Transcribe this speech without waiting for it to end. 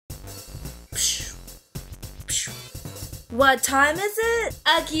What time is it?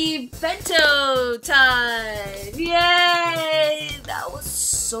 AKIBENTO time! Yay! That was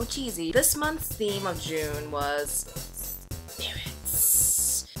so cheesy. This month's theme of June was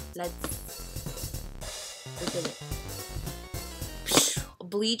spirits. Let's begin it.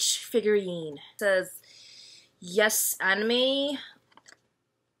 Bleach figurine. It says, yes, anime.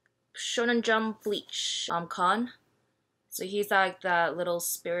 Shonen Jump Bleach. Khan. So he's like that little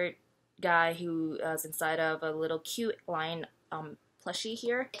spirit guy who is inside of a little cute lion plushie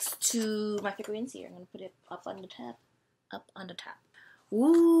here. Next to my figurines here. I'm gonna put it up on the tab. Up on the tab.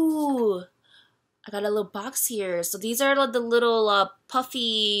 Ooh! I got a little box here. So these are the little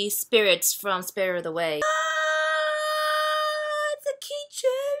puffy spirits from Spirited Away. Ah! It's a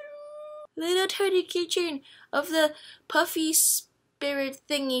keychain! Little tiny keychain of the puffy spirit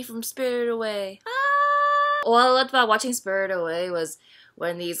thingy from Spirited Away. Ah! What I loved about watching Spirited Away was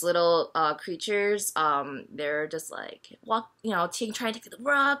when these little creatures, they're just like trying to take the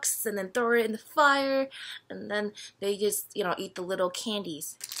rocks and then throw it in the fire, and then they just eat the little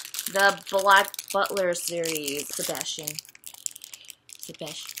candies. The Black Butler series, Sebastian.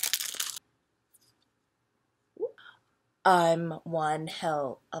 I'm one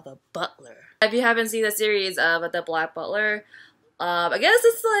hell of a butler. If you haven't seen the series of the Black Butler, I guess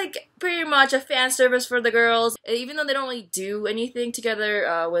it's like pretty much a fan service for the girls. Even though they don't really do anything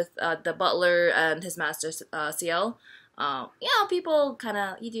together with the butler and his master CL, people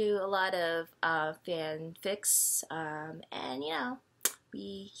you do a lot of fanfics, and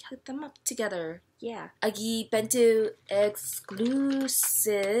we hook them up together. Yeah, AKIBENTO exclusive.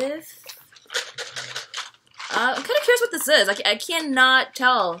 I'm kind of curious what this is. I cannot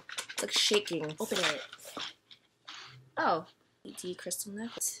tell. It's like shaking. Open it. Oh. LED crystal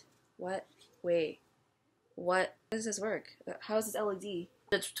necklace. What? Wait. What? How does this work? How is this LED?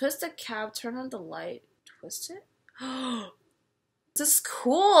 Twist the cap, turn on the light, twist it? This is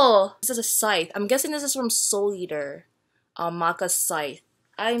cool! This is a scythe. I'm guessing this is from Soul Eater. Maka's scythe.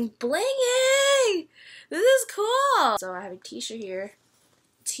 I'm blinging! This is cool! So I have a t-shirt here.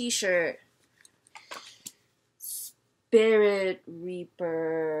 T-shirt. Spirit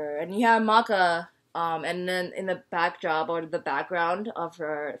Reaper. And you have Maka. And then in the backdrop or the background of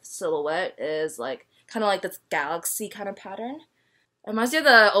her silhouette is kind of like this galaxy kind of pattern. It reminds me of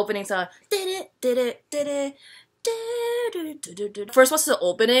the opening song. First watch the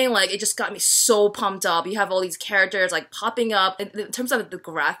opening, it just got me so pumped up. You have all these characters popping up. In terms of the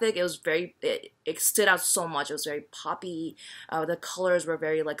graphic, it was it stood out so much. It was very poppy. The colors were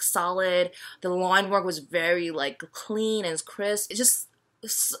very solid. The line work was very clean and crisp. It's just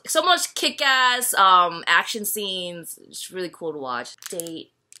so much kick-ass action scenes. It's really cool to watch.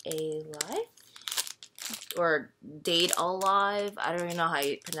 Date Alive? Or Date Alive? I don't even know how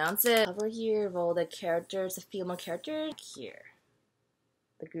you pronounce it. Over here of all the characters, the female characters. Here.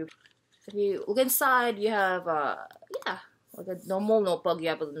 The group. If you look inside, you have, like a normal notebook. You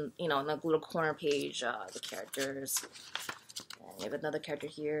have, in the little corner page, the characters. And you have another character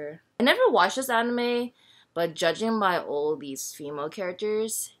here. I never watched this anime, but judging by all these female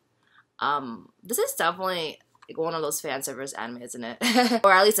characters, this is definitely one of those fan service anime, isn't it?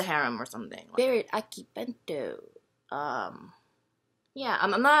 Or at least a harem or something. Spirit AKIBENTO. Yeah,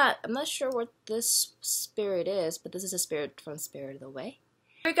 I'm not sure what this spirit is, but this is a spirit from Spirited Away.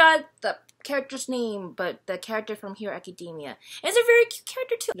 I forgot the character's name, but the character from Hero Academia. And it's a very cute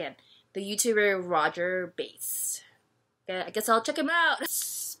character too. Again, the YouTuber Roger Bass. Okay, I guess I'll check him out.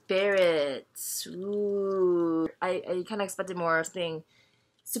 Spirits. Ooh. I kind of expected more of something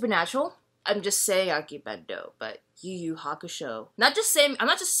supernatural. I'm just saying AKIBENTO, but Yu Yu Hakusho. I'm not just saying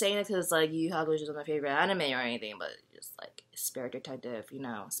it because Yu Yu Hakusho is my favorite anime or anything, but just Spirit Detective,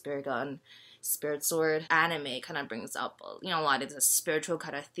 Spirit Gun, Spirit Sword. Anime kind of brings up a lot of the spiritual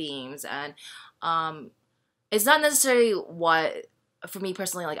kind of themes, and it's not necessarily what, for me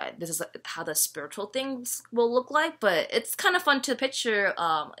personally, this is how the spiritual things will look like, but it's kind of fun to picture.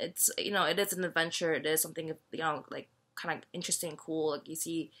 It's it is an adventure. It is something kind of interesting and cool. You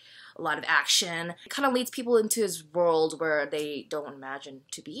see a lot of action. It kind of leads people into this world where they don't imagine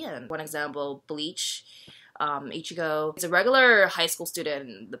to be in. One example, Bleach. Ichigo is a regular high school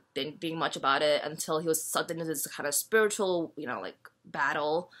student, didn't think much about it until he was sucked into this kind of spiritual,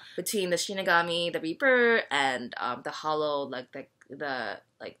 battle between the Shinigami, the Reaper, and the Hollow, the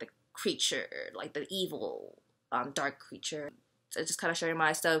creature, the evil, dark creature. So it's just kind of showing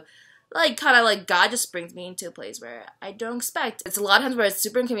my stuff. God just brings me into a place where I don't expect. It's a lot of times where it's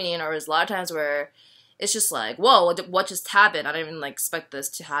super inconvenient, or it's a lot of times where it's just whoa, what just happened? I didn't even expect this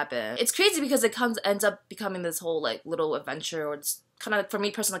to happen. It's crazy because it ends up becoming this whole little adventure, or it's kind of, for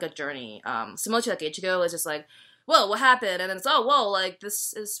me personally, a journey. Similar to Ichigo, it's just whoa, what happened? And then it's, oh, whoa, like,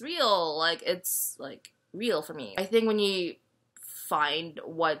 this is real. Like, it's, like, real for me. I think when you find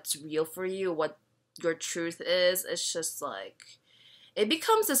what's real for you, what your truth is, it's just, like, it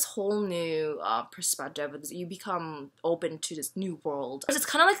becomes this whole new perspective. You become open to this new world. It's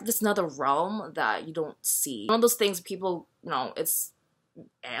kind of like this another realm that you don't see. One of those things people, it's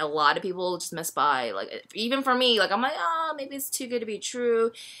a lot of people just miss by. Like, even for me, like, I'm like, oh, maybe it's too good to be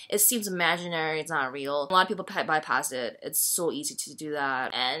true. It seems imaginary. It's not real. A lot of people bypass it. It's so easy to do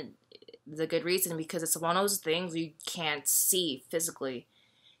that, and the good reason, because it's one of those things you can't see physically.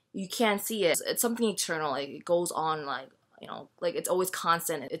 You can't see it. It's something eternal. Like, it goes on, like, like, it's always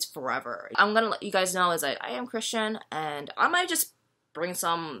constant. It's forever. I'm gonna let you guys know is I am Christian, and I might just bring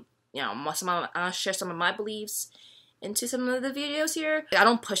some, I'll share some of my beliefs into some of the videos here. I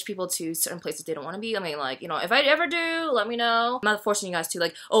don't push people to certain places they don't want to be. I mean, like, if I ever do, let me know. I'm not forcing you guys to,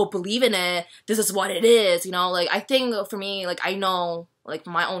 like, oh, believe in it. This is what it is, Like, I think for me, like, I know, like,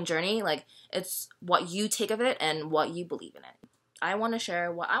 my own journey, like, it's what you take of it and what you believe in it. I want to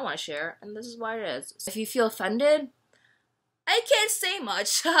share what I want to share, and this is what it is. If you feel offended, I can't say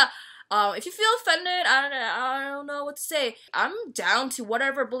much. If you feel offended, I don't know what to say. I'm down to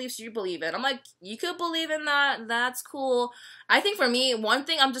whatever beliefs you believe in. I'm like, you could believe in that. That's cool. I think for me, one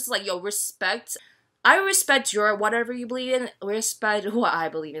thing, I'm just like, yo, respect. I respect your whatever you believe in. Respect what I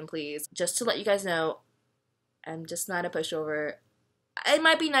believe in, please. Just to let you guys know, I'm just not a pushover. It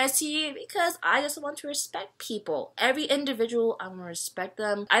might be nice to you because I just want to respect people. Every individual, I want to respect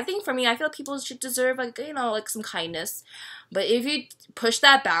them. I think for me, I feel people should deserve, like, like, some kindness. But if you push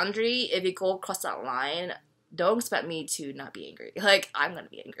that boundary, if you go across that line, don't expect me to not be angry. Like, I'm gonna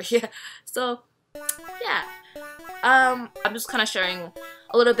be angry. So, yeah. I'm just kind of sharing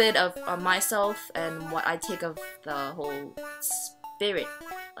a little bit of myself and what I take of the whole spirit,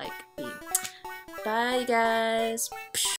 like, being. Bye, guys.